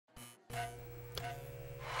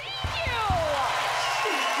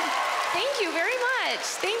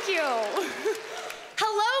Thank you.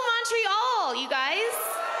 Hello, Montreal, you guys.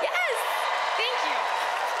 Yes, thank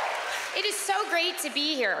you. It is so great to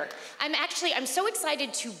be here. I'm so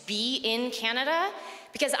excited to be in Canada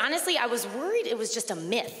because honestly, I was worried it was just a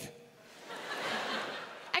myth.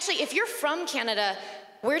 Actually, if you're from Canada,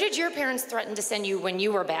 where did your parents threaten to send you when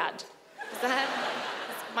you were bad?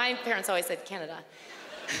 My parents always said Canada.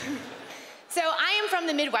 So I am from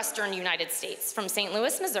the Midwestern United States, from St.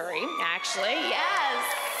 Louis, Missouri, actually, yes.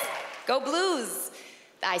 Go Blues,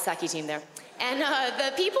 the ice hockey team there. And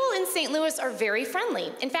the people in St. Louis are very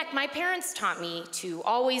friendly. In fact, my parents taught me to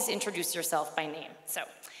always introduce yourself by name. So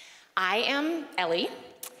I am Ellie,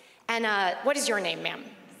 and what is your name, ma'am?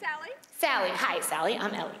 Sally. Sally, hi, Sally,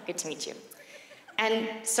 I'm Ellie, good to meet you. And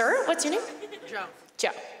sir, what's your name? Joe.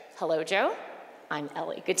 Joe. Hello, Joe. I'm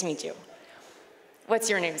Ellie, good to meet you. What's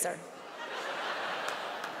your name, sir?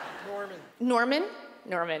 Norman. Norman?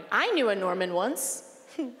 Norman. I knew a Norman once.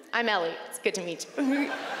 I'm Ellie. It's good to meet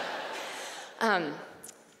you.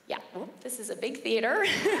 Yeah, well, this is a big theater.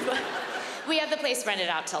 We have the place rented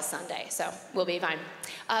out till Sunday, so we'll be fine.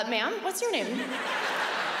 Ma'am, what's your name?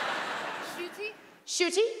 Shooty.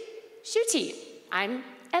 Shooty? Shooty. I'm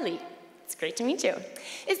Ellie. It's great to meet you.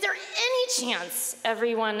 Is there any chance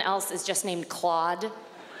everyone else is just named Claude?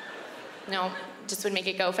 No? Just would make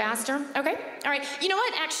it go faster? Okay, all right. You know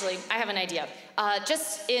what, actually, I have an idea.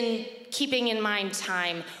 Just in keeping in mind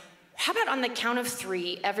time, how about on the count of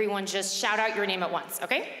 3, everyone just shout out your name at once,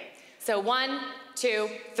 okay? So 1, 2,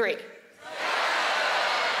 3.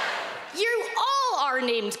 You all are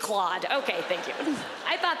named Claude. Okay, thank you.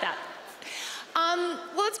 I thought that.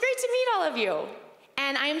 Well, it's great to meet all of you.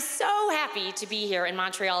 And I am so happy to be here in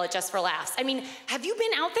Montreal at Just for Laughs. I mean, have you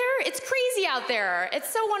been out there? It's crazy out there. It's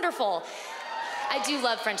so wonderful. I do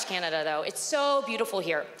love French Canada, though. It's so beautiful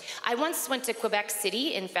here. I once went to Quebec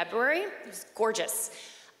City in February. It was gorgeous.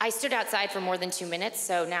 I stood outside for more than 2 minutes,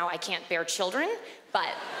 so now I can't bear children, but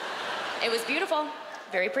it was beautiful,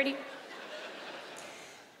 very pretty.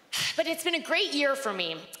 But it's been a great year for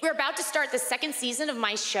me. We're about to start the 2nd season of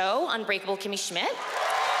my show, Unbreakable Kimmy Schmidt. Yay,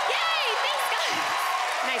 thanks, guys.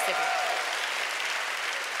 Nice of you.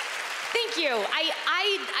 Thank you.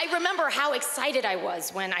 I remember how excited I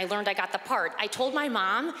was when I learned I got the part. I told my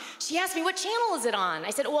mom, she asked me, what channel is it on? I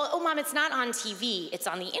said, well, oh, Mom, it's not on TV, it's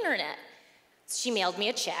on the internet. She mailed me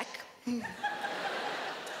a check, and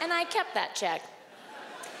I kept that check.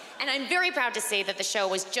 And I'm very proud to say that the show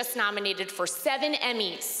was just nominated for 7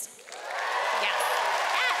 Emmys. Yes.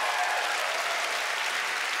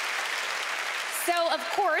 So, of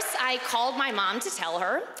course, I called my mom to tell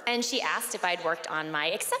her, and she asked if I'd worked on my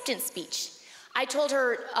acceptance speech. I told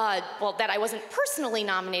her, well, that I wasn't personally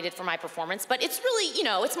nominated for my performance, but it's really, you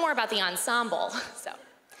know, it's more about the ensemble. So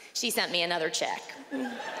she sent me another check.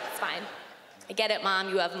 It's fine. I get it, Mom,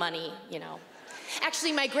 you have money, you know.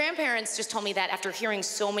 Actually, my grandparents just told me that after hearing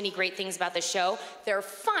so many great things about the show, they're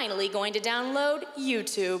finally going to download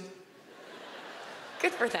YouTube.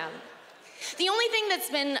 Good for them. The only thing that's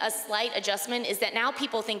been a slight adjustment is that now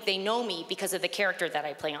people think they know me because of the character that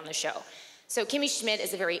I play on the show. So Kimmy Schmidt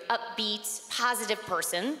is a very upbeat, positive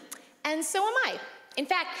person, and so am I. In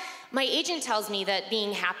fact, my agent tells me that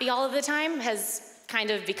being happy all of the time has kind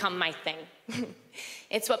of become my thing.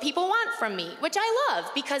 It's what people want from me, which I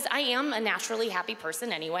love because I am a naturally happy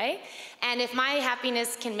person anyway. And if my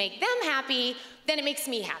happiness can make them happy, then it makes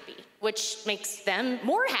me happy, which makes them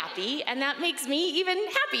more happy, and that makes me even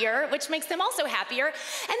happier, which makes them also happier. And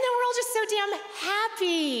then we're all just so damn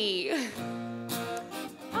happy.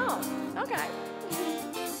 Oh, okay.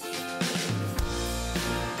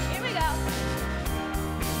 Here we go.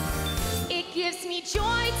 It gives me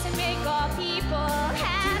joy to make all people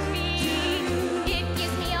happy. It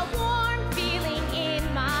gives me a warm feeling in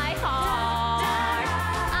my heart.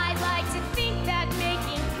 I like to think that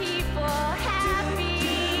making people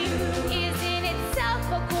happy is in itself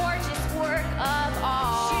a gorgeous work of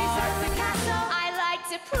art. She's at the castle. I like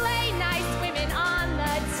to play nice women on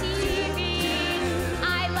the TV.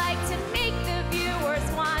 I like to make the viewers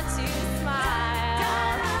want to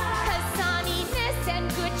smile. 'Cause sunniness and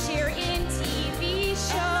good cheer in TV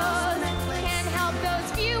shows can help those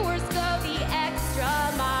viewers go the extra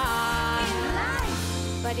mile.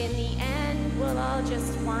 But in the end, we'll all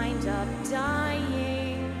just wind up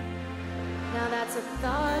dying. Now that's a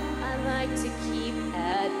thought I like to keep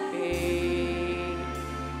at bay.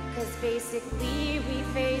 'Cause basically we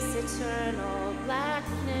face eternal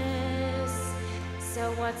blackness.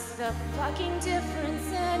 So what's the fucking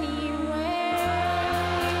difference anyway?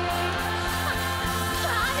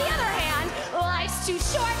 On the other hand, life's too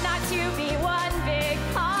short not to be one big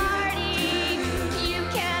party. You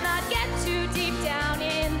cannot get too deep down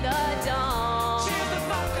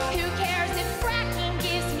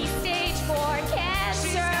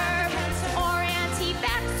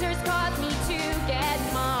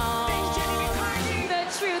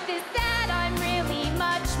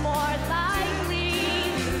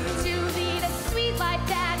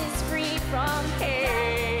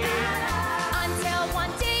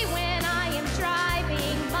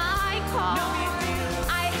call.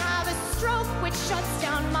 I have a stroke which shuts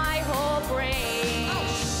down my whole brain. Oh,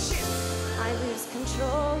 shit. I lose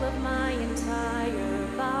control of my entire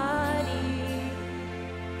body.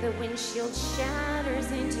 The windshield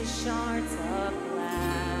shatters into shards of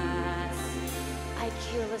glass. I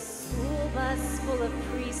kill a school bus full of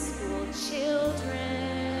preschool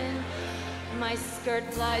children. My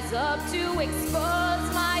skirt flies up to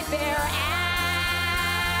expose my bare ass.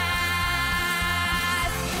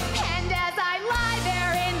 And as I lie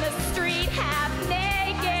there in the street half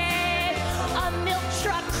naked, a milk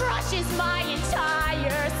truck crushes my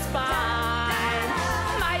entire spine.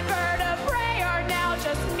 My vertebrae are now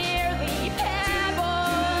just merely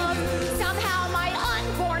pebbles. Somehow my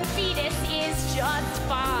unborn fetus is just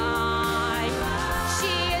fine.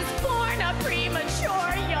 She is born a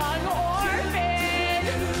premature young orphan.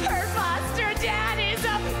 Her foster dad is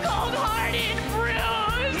a cold-hearted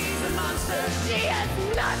brute. He's a monster. She has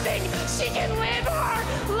nothing she can live her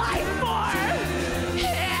life for.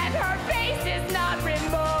 And her face is not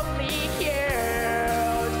remotely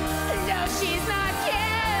cute. No, she's not cute.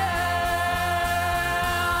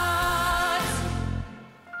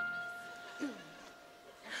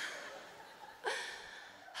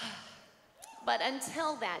 But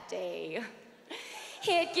until that day,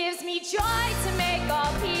 it gives me joy to make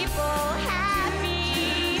all people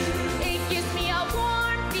happy. It gives me a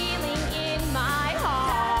warm feeling in my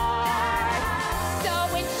heart. So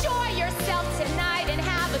enjoy yourself tonight and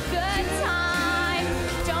have a good time.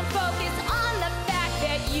 Don't focus on the fact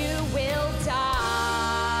that you will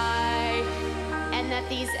die. And that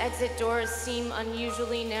these exit doors seem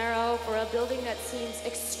unusually narrow for a building that seems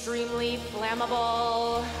extremely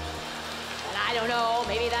flammable. And I don't know,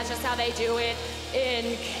 maybe that's just how they do it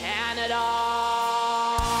in Canada.